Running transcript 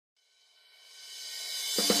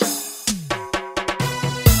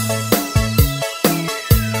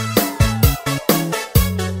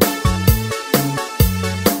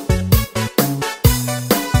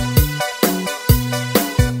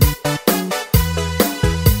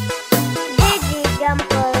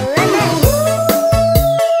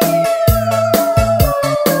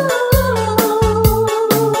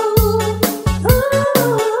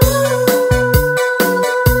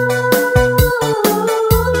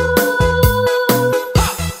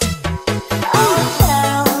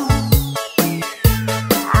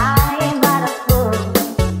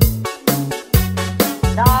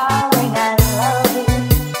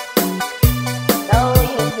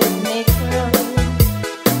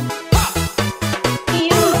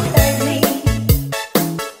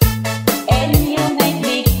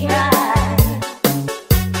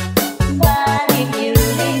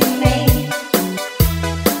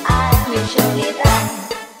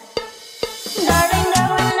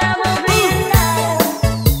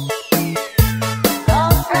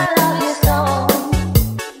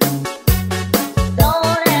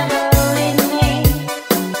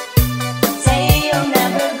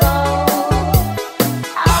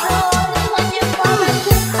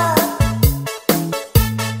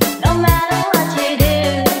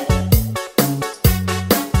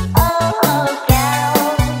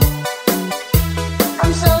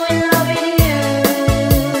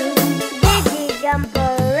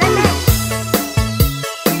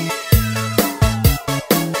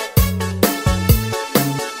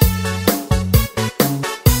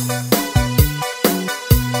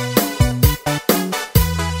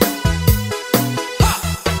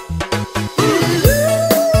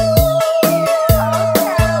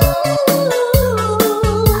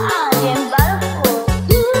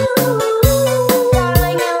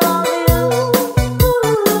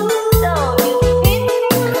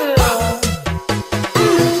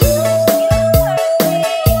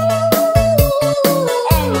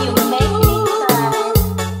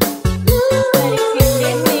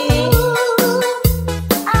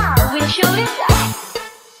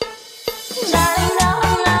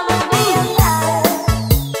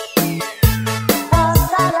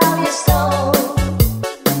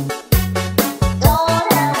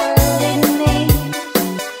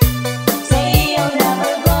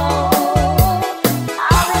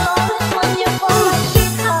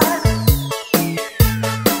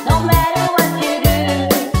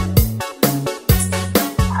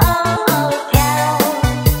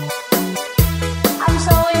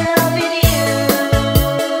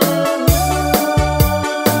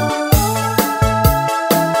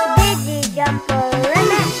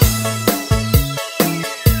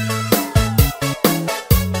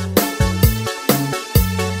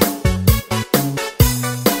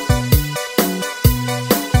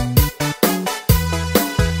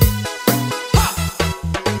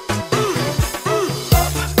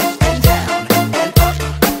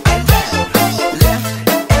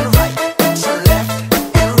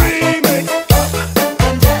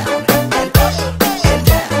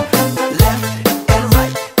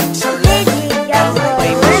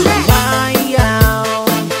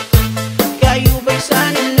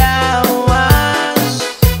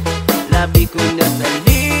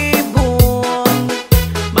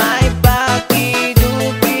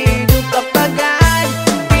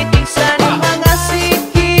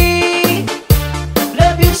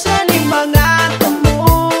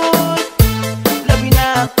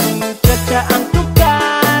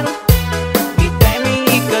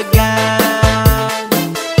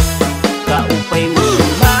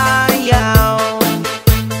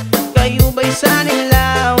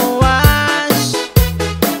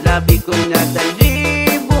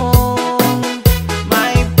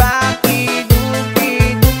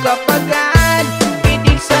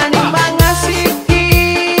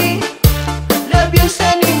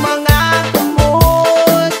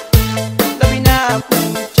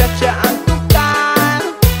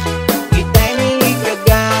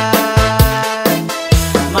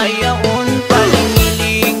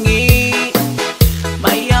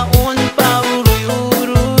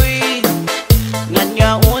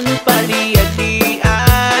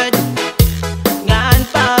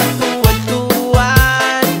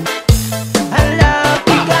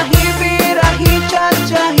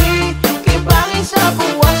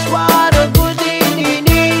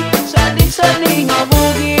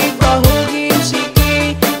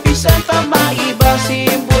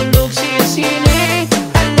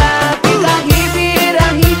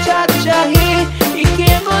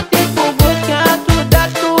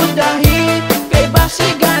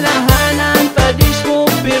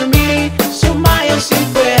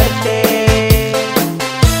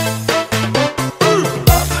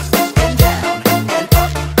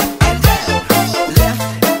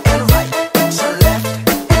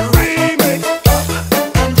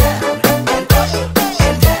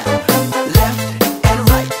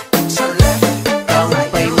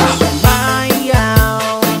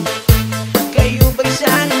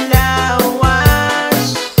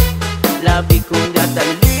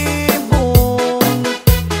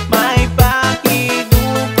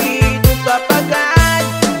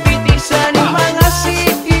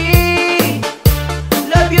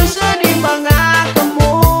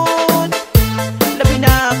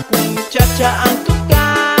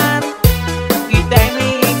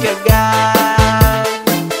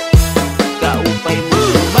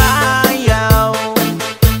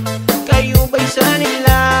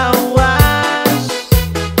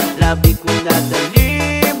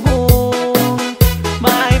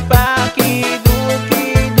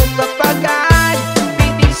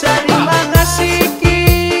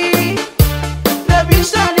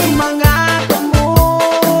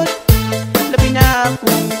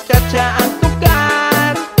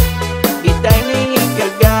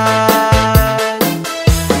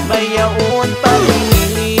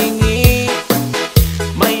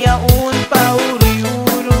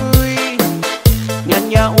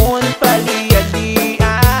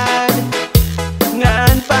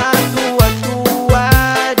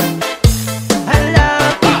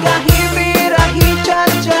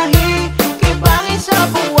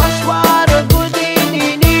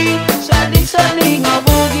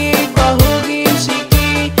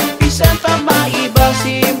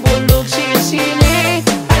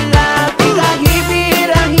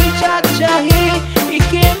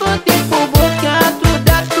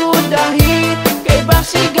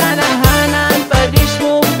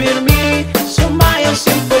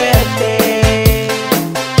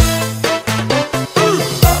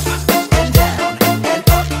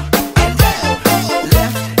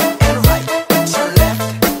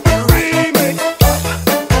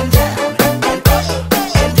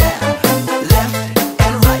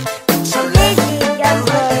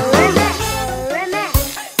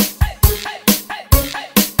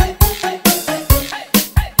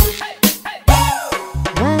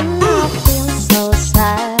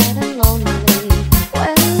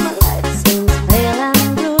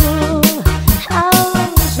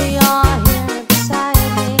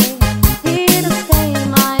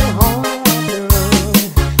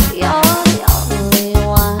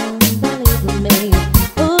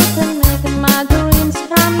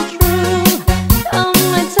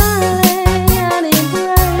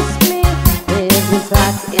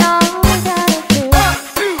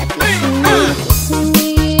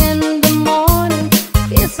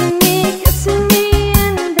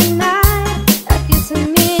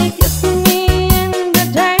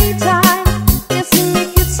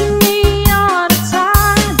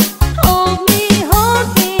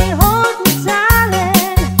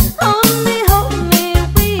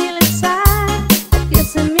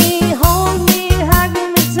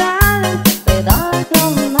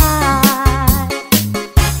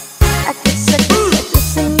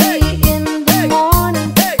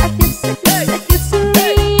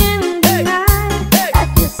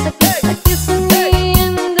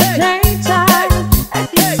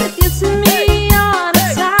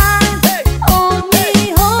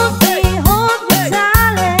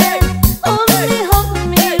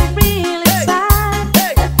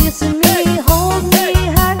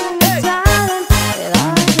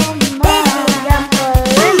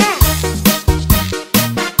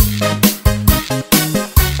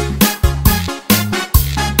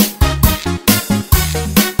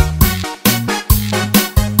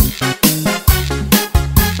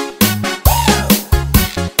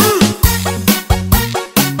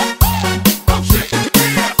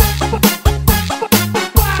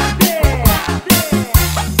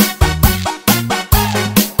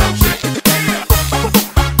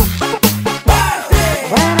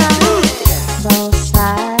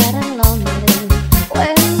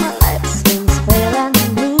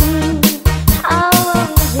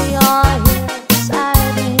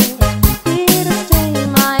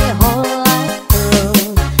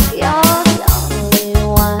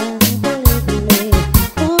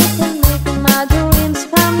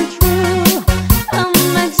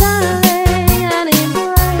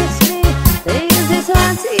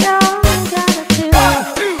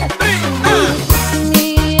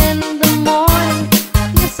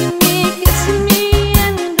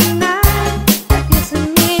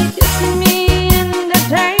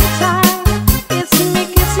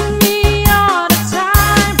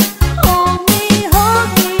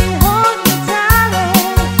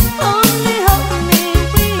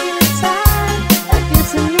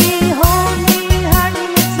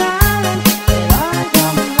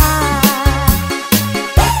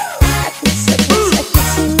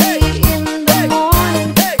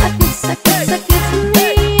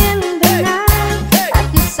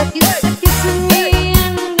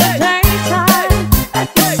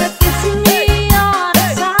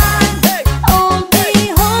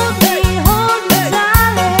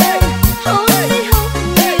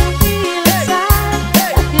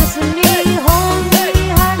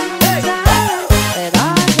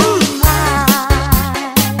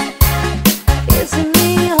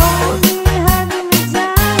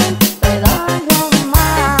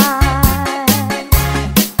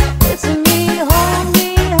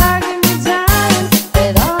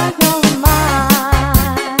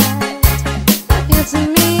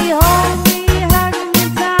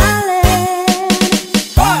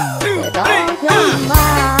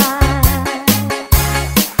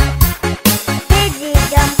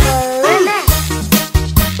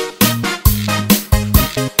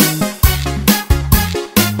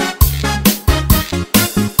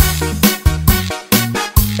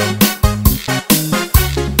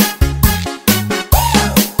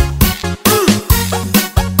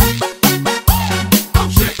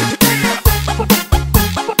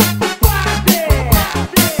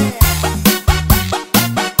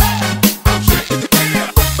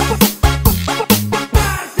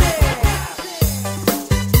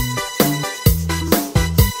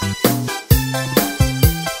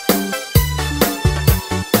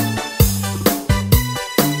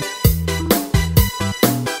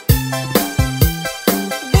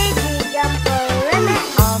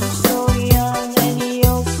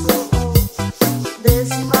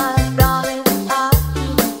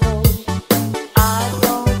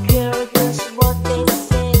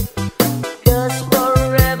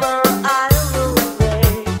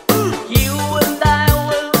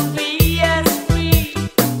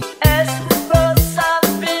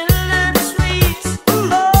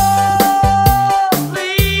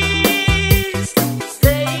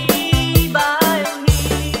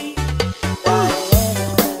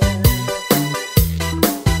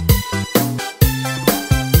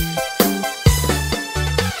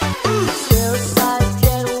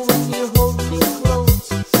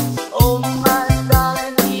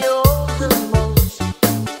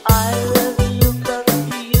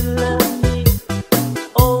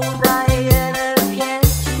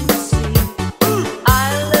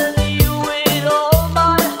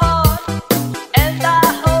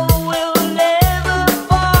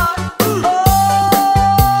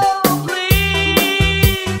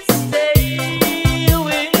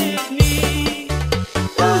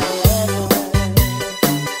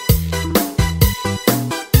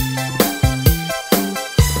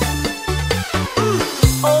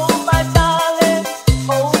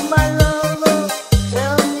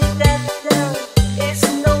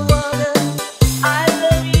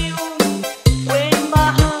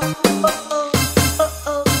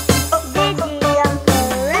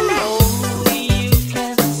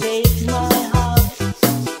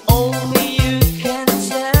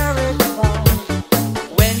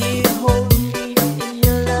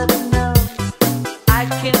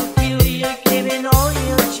can feel you giving all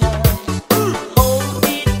your time. Hold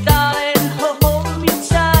me, darling, hold me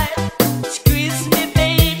tight. Squeeze me,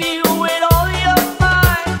 baby, with all your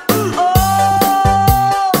might.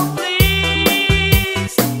 Oh,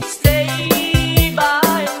 please stay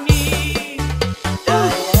by me,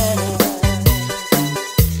 Diana.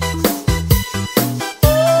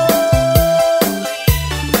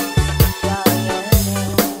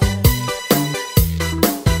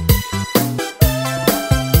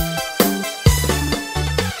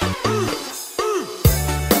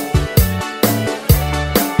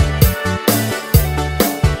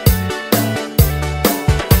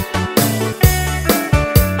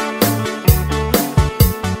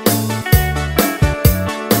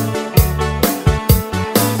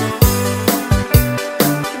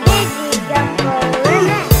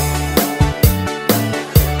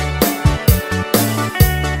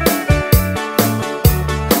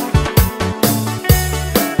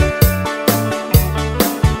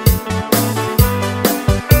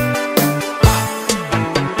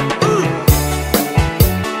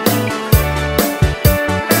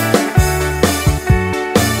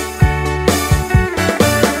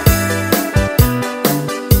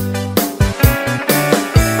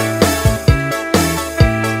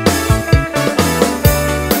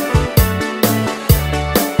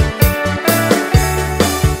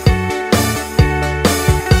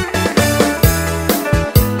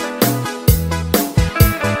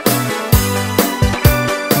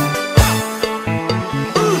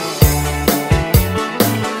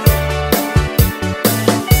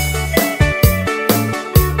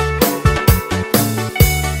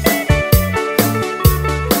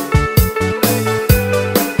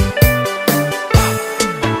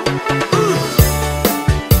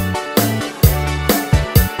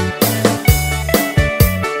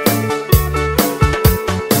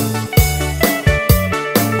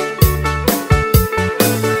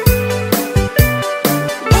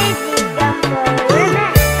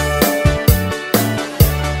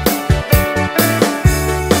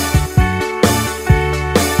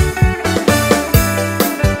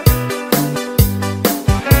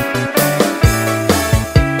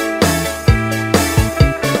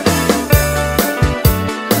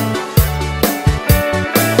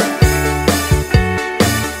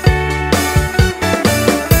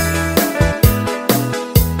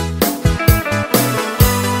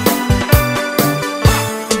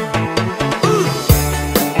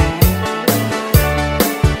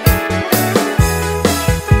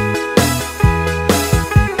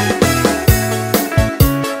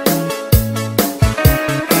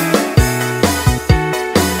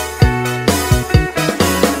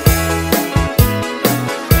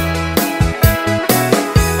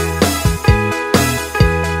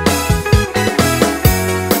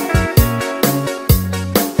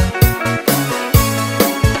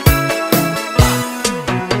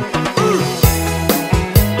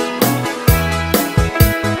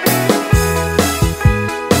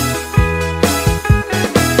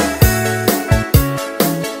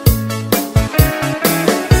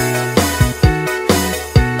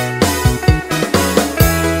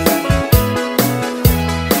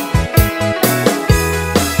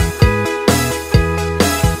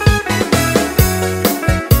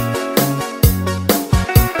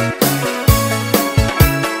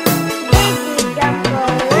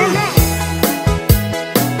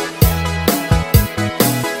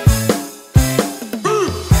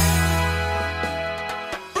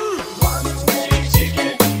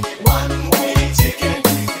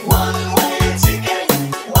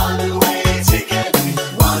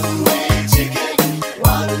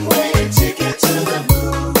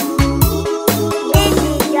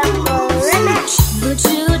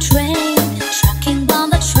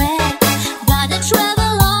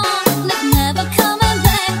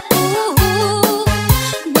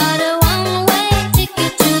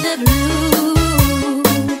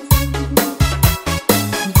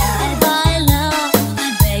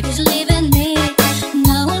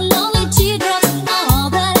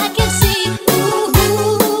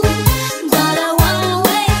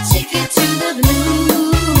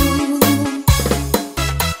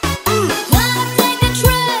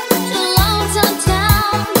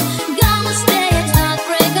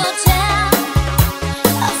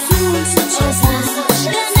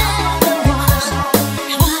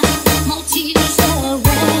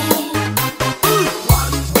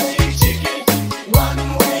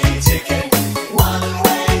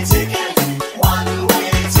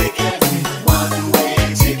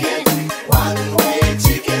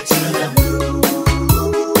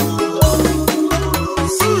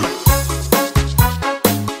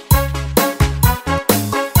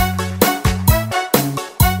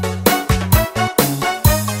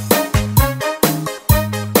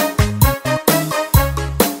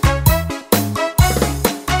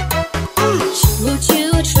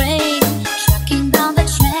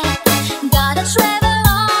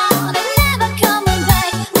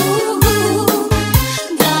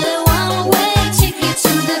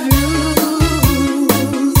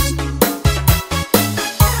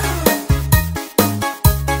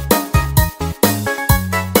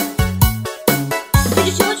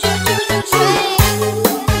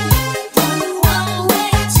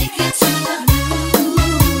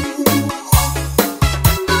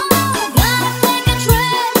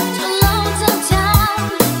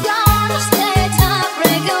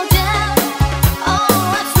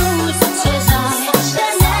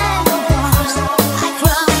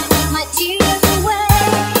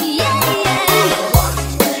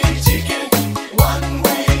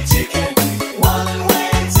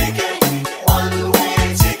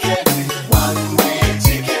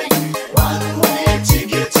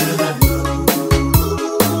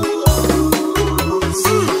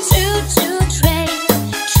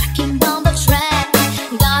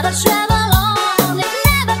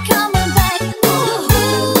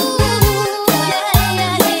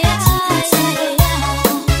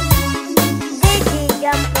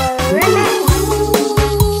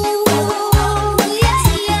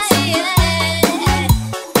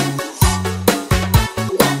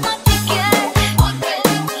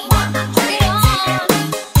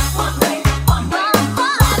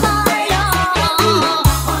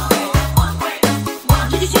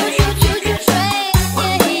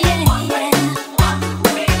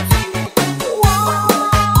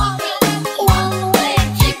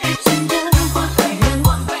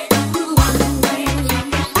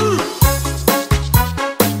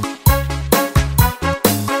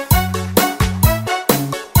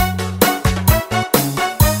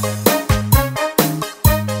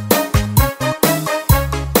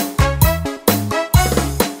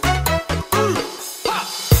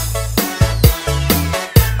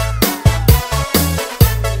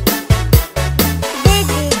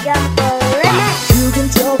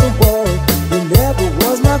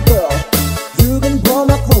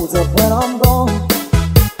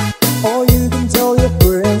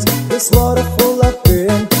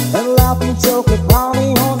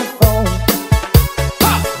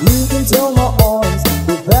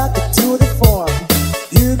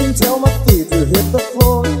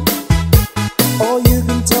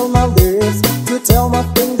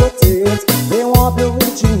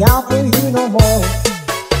 not for you no more.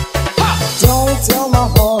 Don't tell my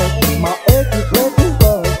heart, my achy breaky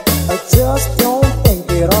heart, I just don't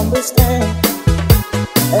think it understand.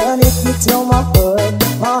 And if you tell my heart,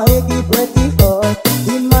 my achy breaky heart,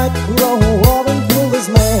 he might grow up and kill this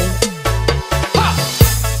man.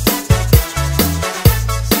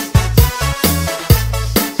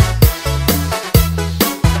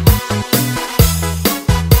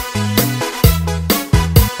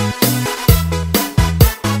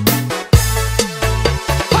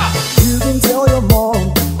 You can tell your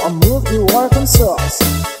mom I moved to Arkansas.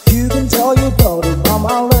 You can tell your brother I'm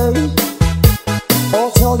LA.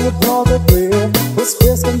 Or tell your brother Bill his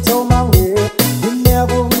fist can tell my lip you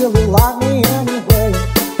never really liked me anyway.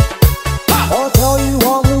 Or tell you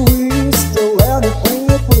all Louise, still anything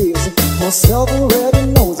you please. Myself already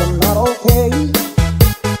knows I'm not okay.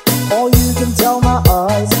 Or you can tell my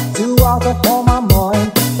eyes do out on my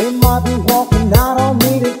mind. They might be walking out on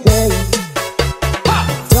me today.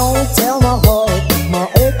 Don't tell my heart, my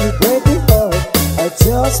achy breaky heart, I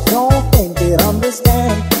just don't think they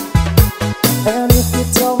understand. And if you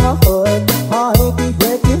tell my heart, my achy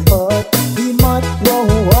breaky heart, he might grow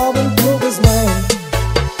up and kill this man.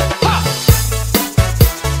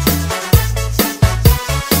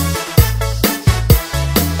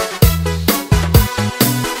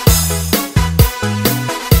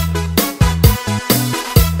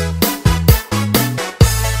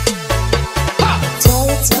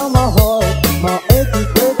 Don't tell my heart, my achy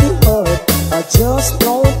breaky heart, I just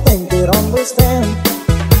don't think it understand.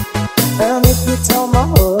 And if you tell my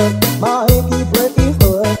heart, my achy breaky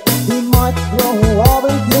heart, he might grow up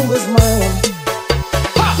and kill this man.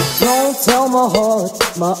 Don't tell my heart,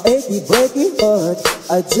 my achy breaky heart,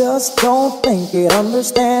 I just don't think it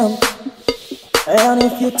understand. And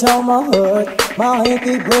if you tell my heart, my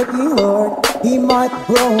achy breaky heart, he might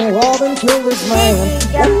grow up and kill this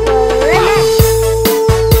man.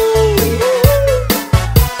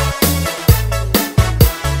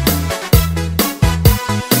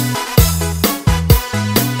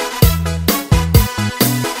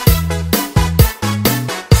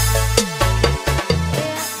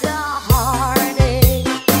 It's a heartache,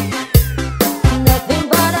 nothing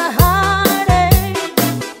but a heartache.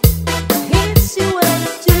 Hits you when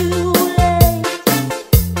it's too late,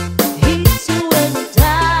 hits you when you're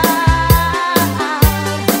tired.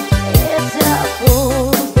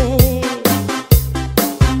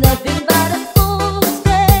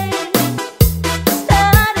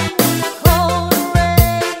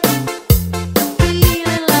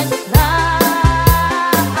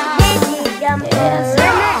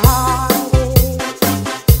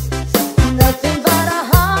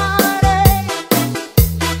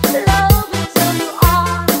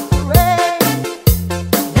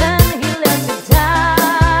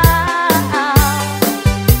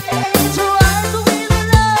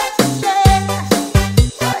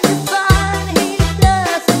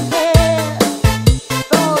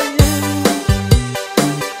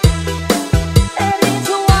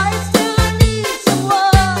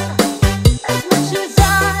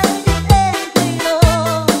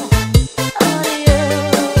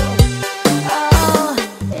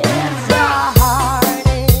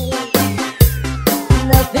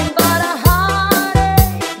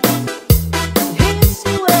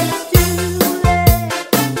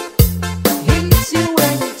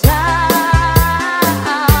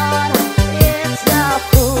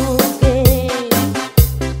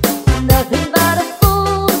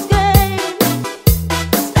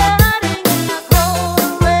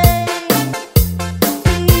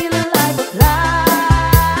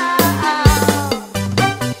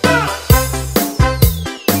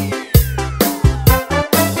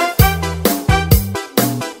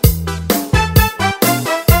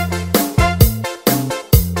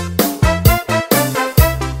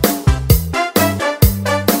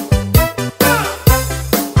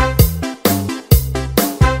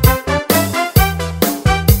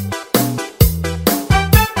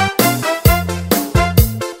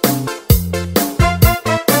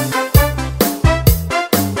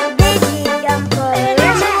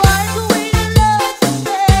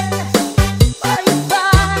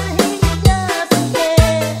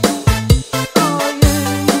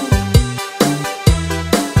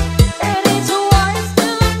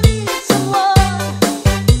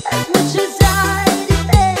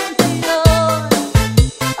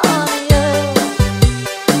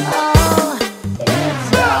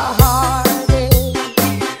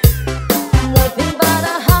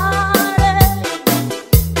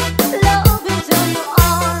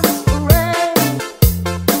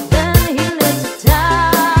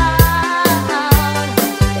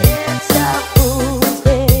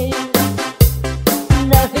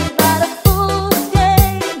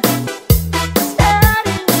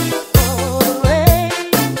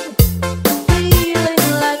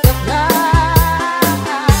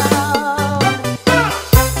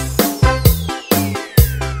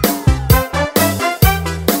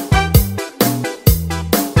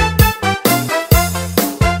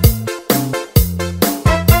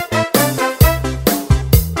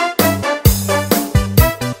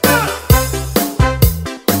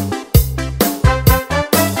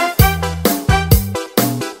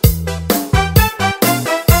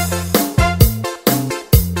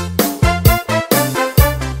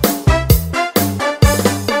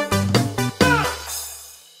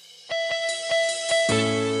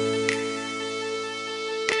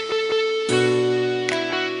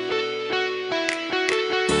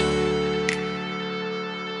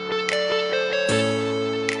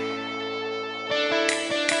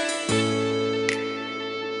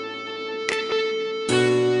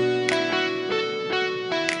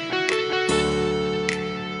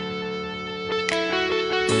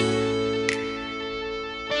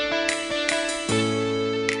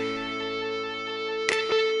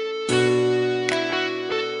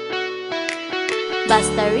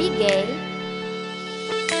 Basta Reggae,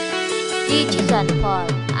 DJ John Paul,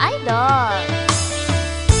 Idol.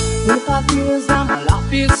 25 years now, my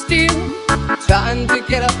life is still trying to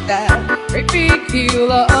get up that great big hill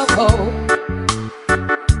of hope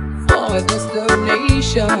for a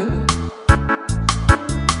destination.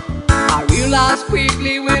 I realized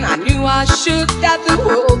quickly when I knew I should that the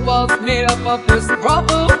world was made up of this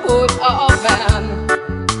brotherhood of man,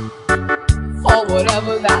 or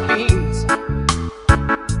whatever that means.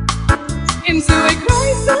 Into a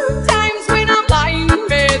crisis sometimes when I'm lying in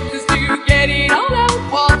bed just to get it all out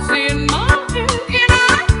what's in my head. And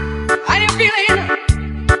I'm feeling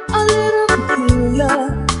a little peculiar.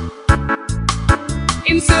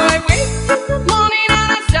 And so I wake in the morning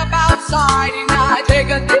and I step outside and I take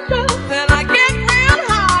a deep breath and I get real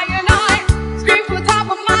high and I scream from the top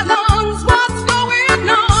of my lungs, what's going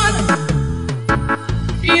on?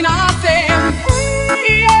 And I say,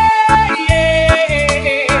 hey, yeah, yeah.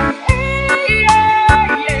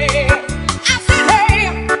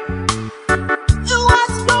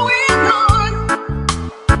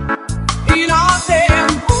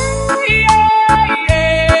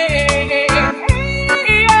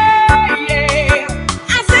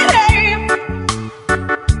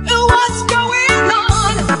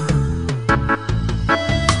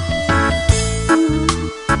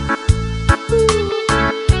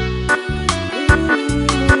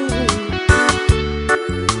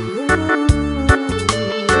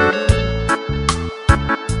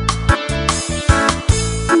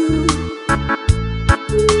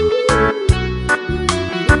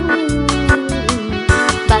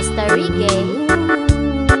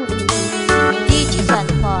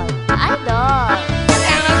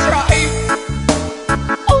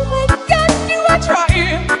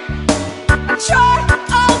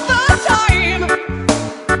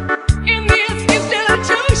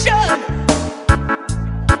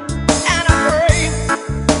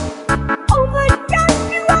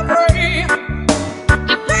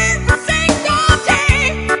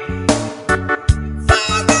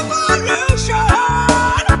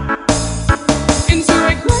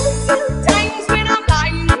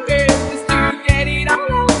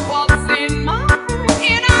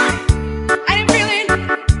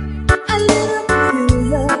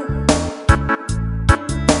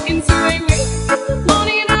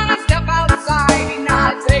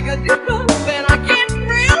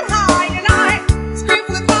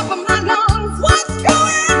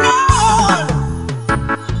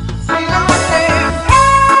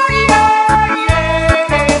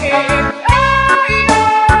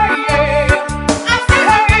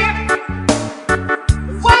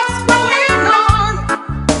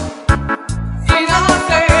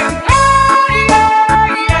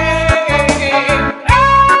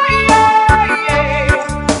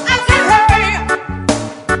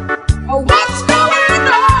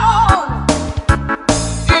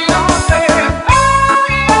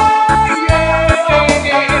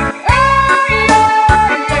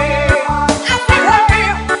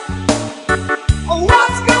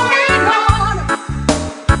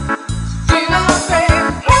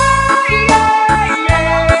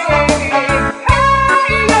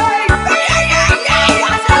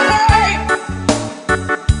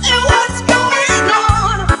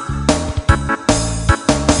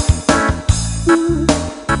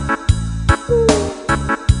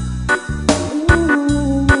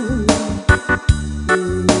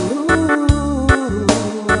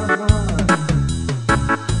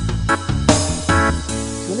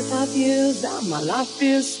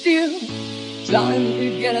 Trying to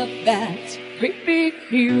get up that great big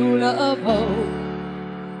hill of hope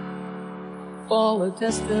for a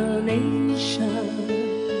destination.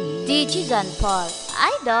 DJ John Paul,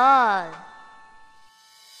 Idol.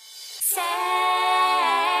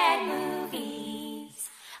 Sad movies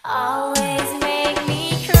always make me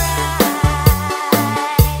cry.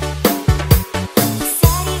 He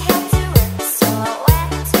said he had to work, so I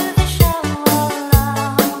went to the show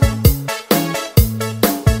alone.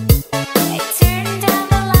 They turned down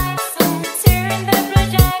the lights and turned the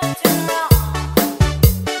projector on.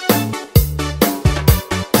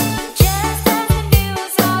 Just as the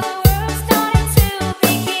news of the world started to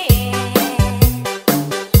begin,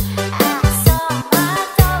 I saw my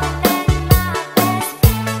darling and my best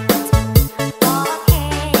friend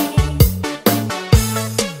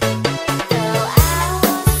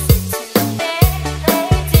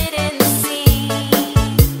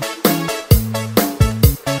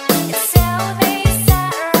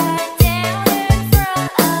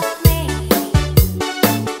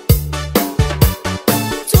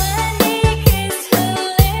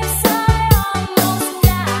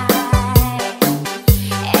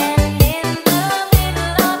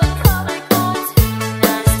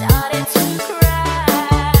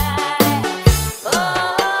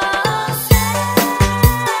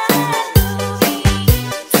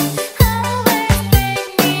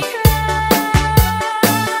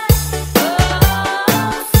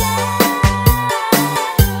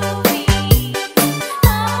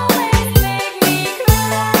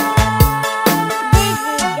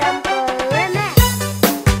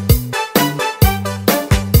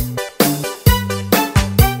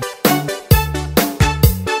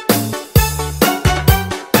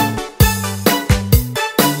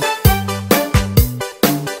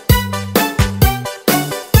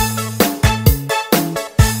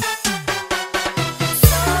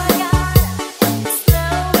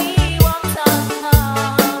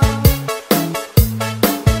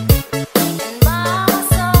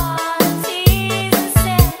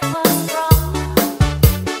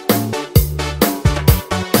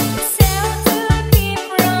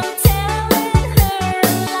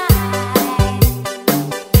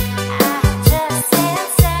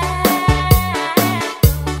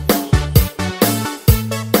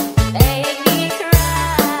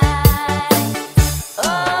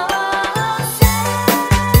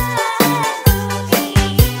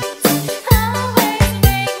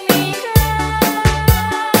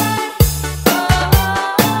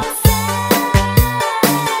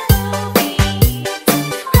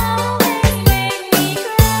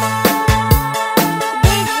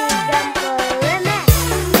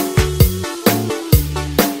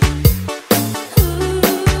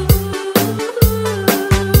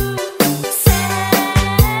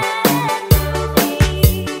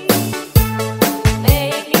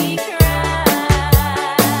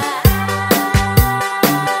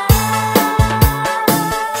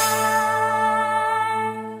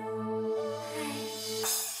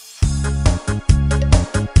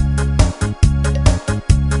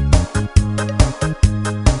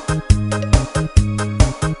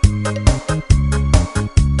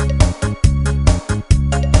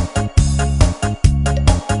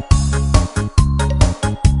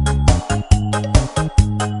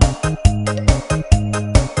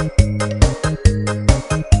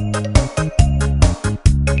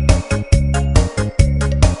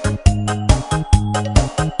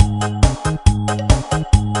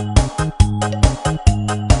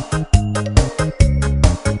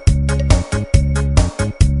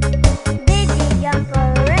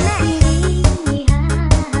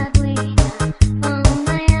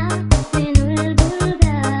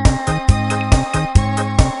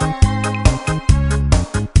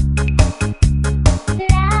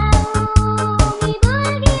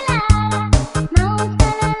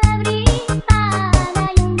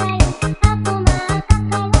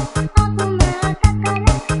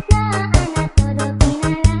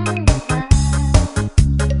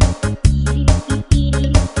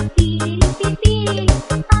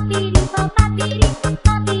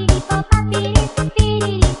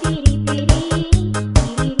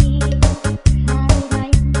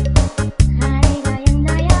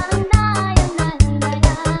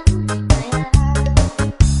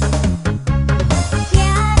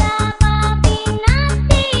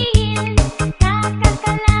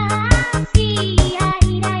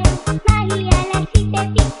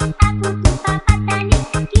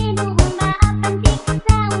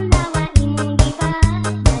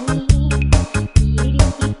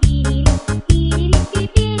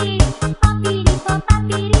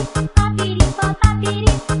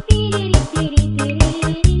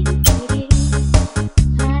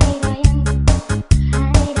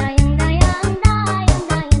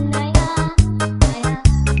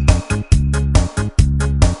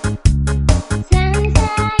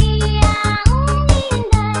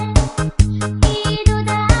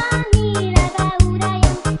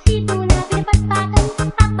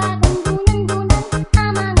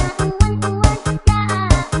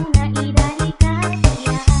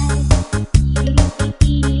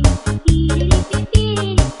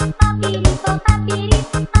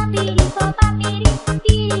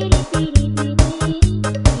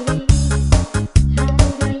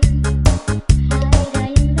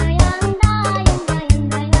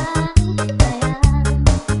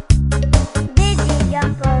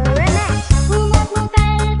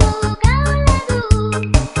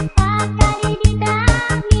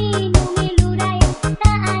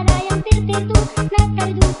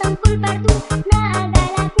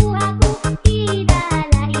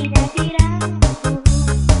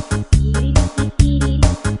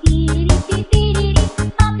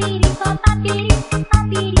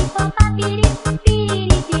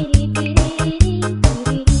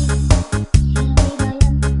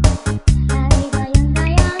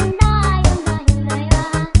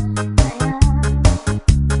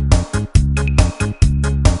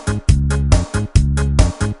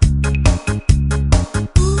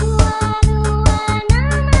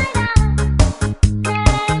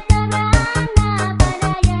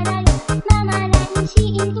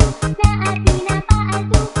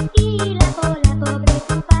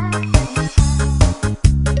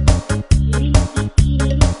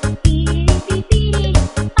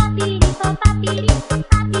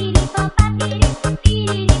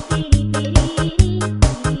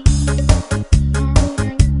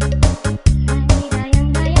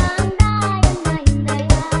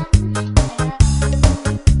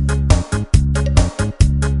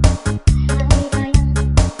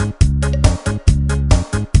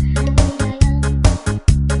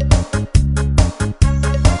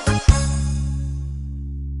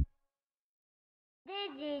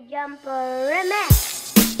Jumper Remix.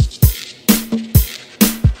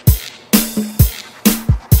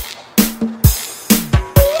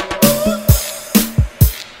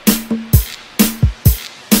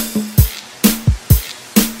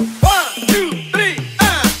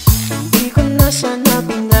 Di ko na sana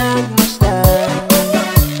pinagmasdan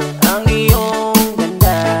ang iyong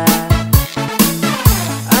ganda,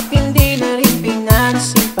 at hindi na rin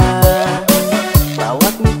pinansin pa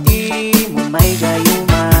bawat ngiti mo may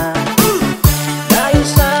gayuma. Dahil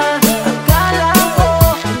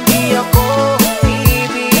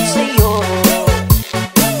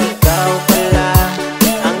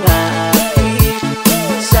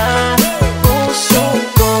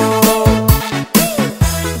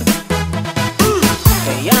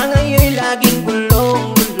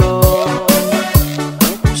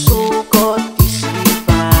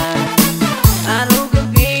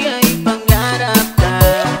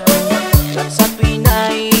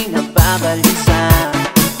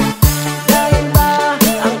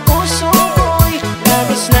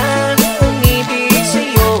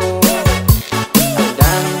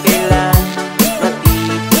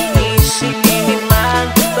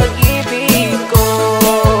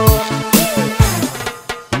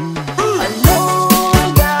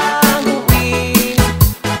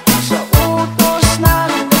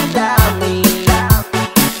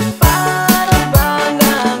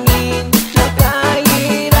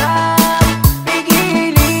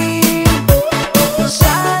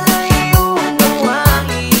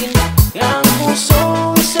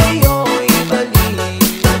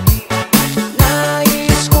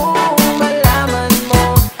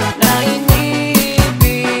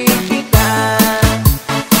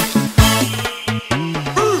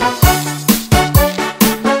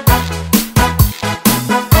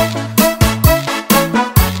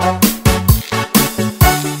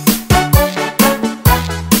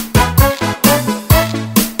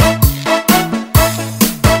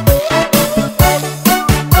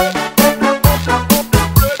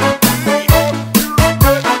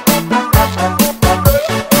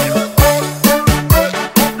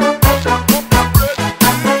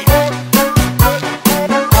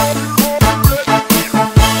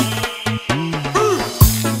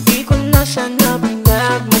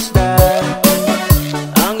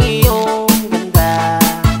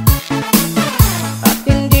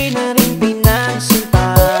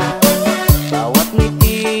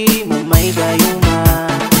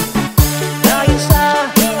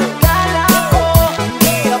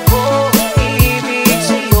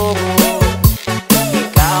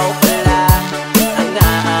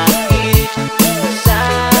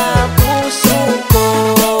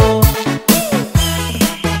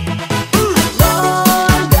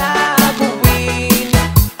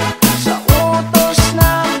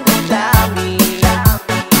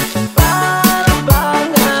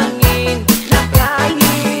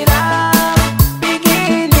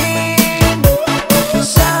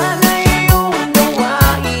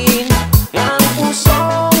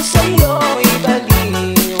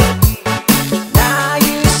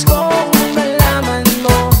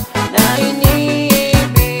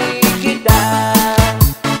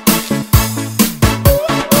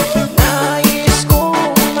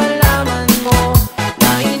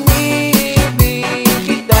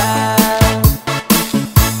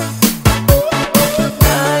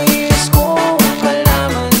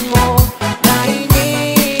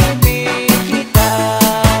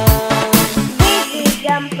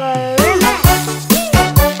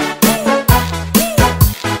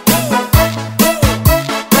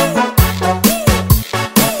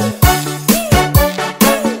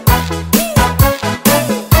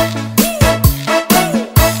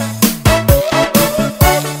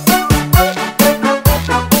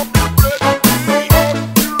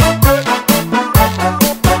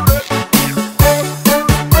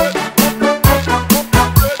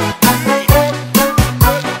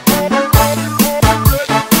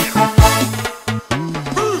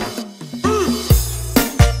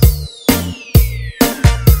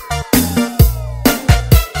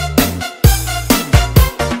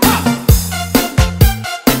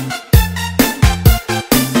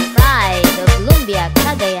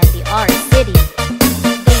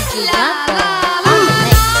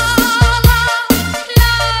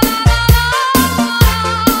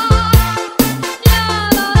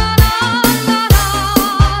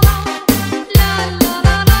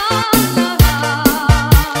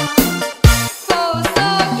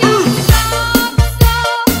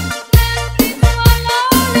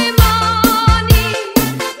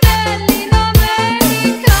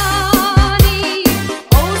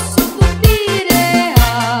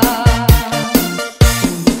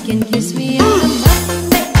can kiss me on a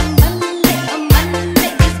Monday, a Monday, a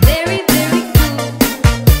Monday is very, very cool.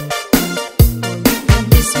 You can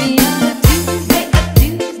kiss me on a Tuesday, a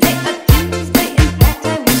Tuesday, a Tuesday, in fact I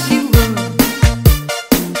wish you would.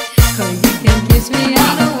 Or you can kiss me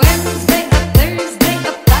on a Wednesday, a Thursday,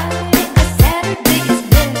 a Friday, a Saturday is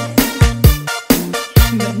best.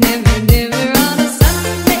 But never, never on a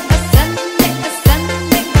Sunday, a Sunday, a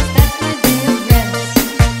Sunday, 'cause that's my day of rest.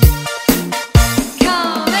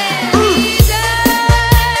 Come any day,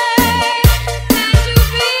 and you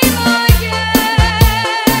be my guest.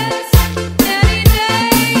 Any day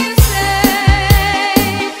you say,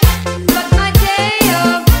 but my day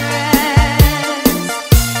of rest.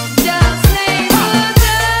 Just name a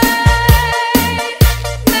day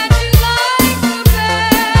that you like the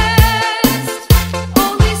best.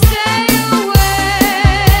 Only stay away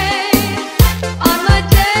on my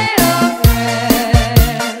day of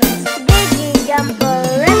rest. Reggae Jumper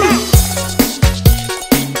Remix.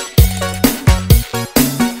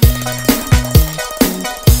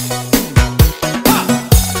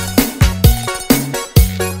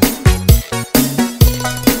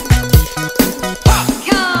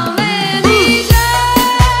 Come any day,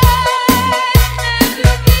 and you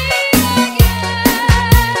be my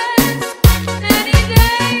guest. Any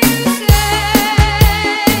day you say,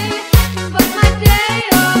 but my day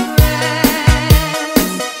of rest.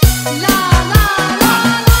 La la la la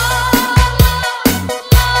la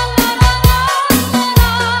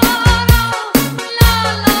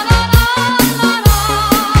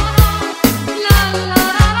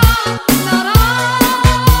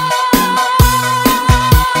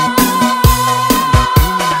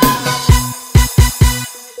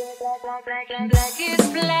Black is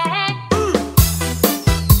black.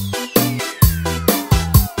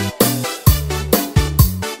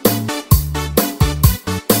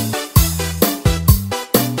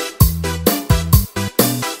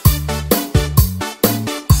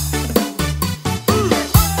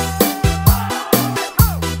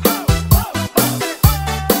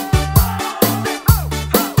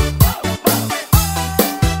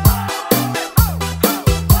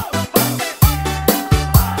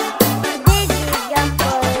 Reggae Jumper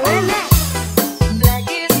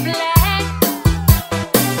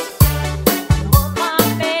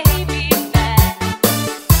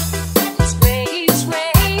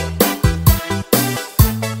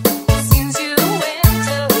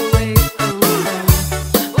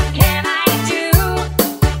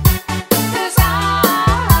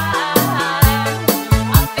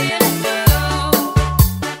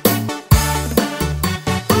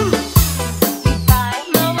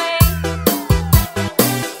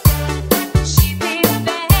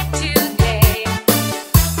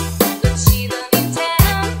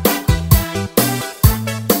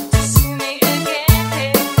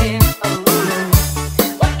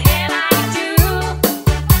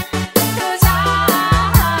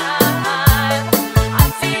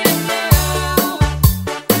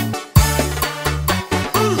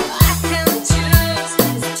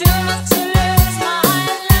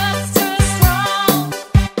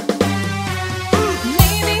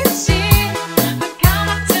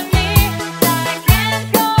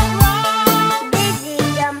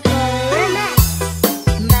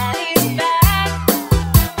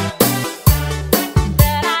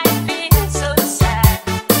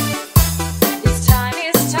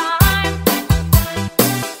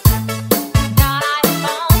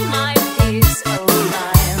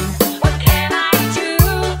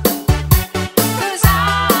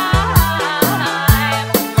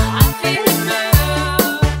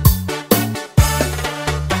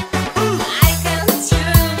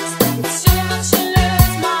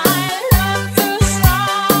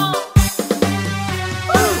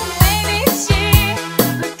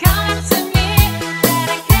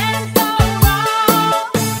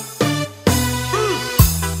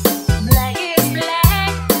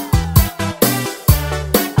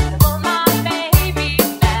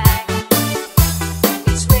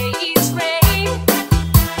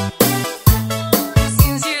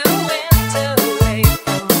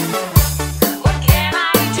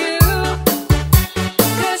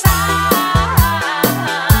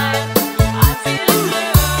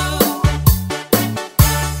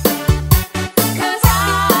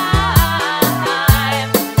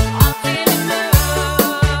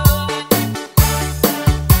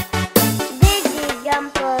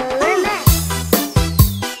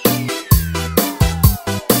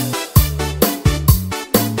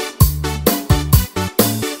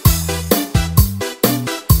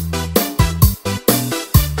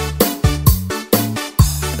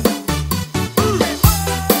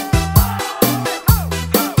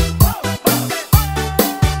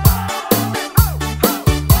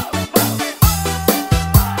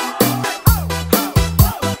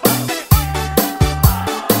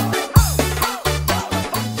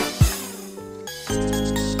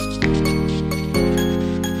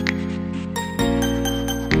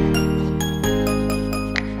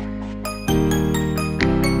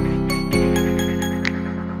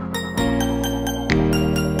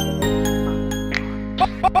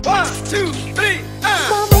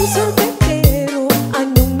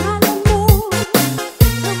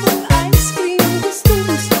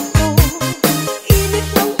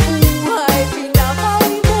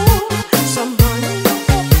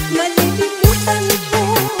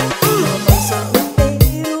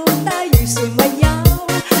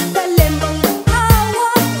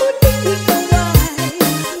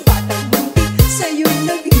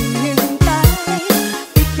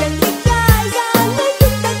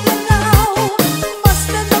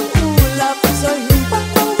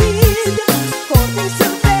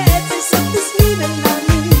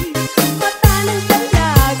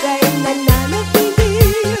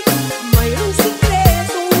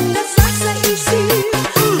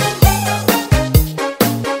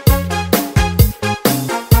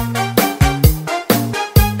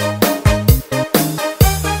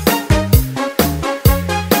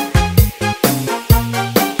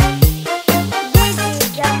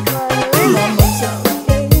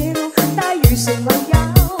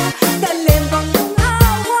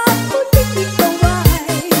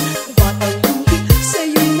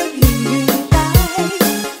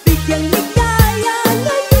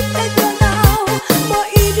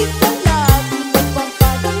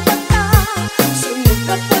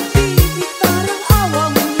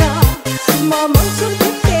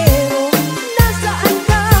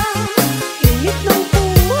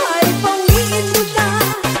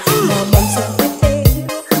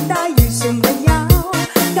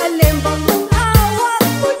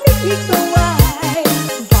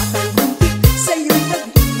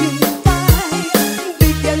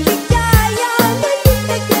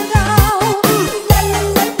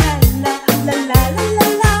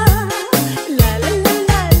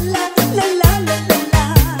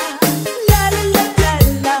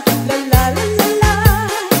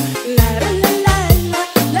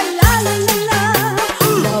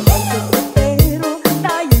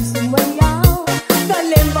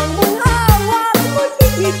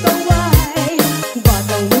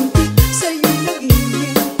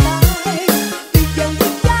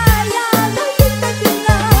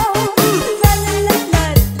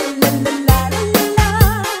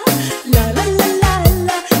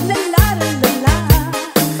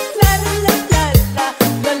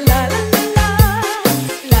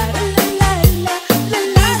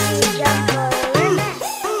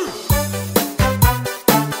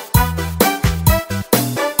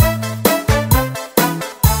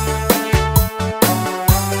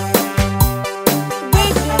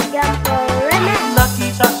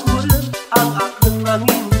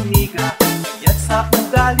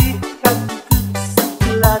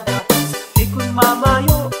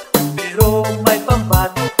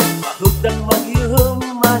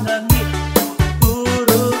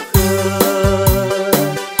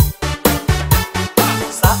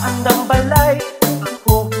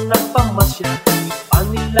pamasya.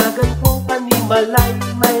 Panilagan ko kanimalay,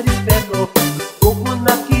 may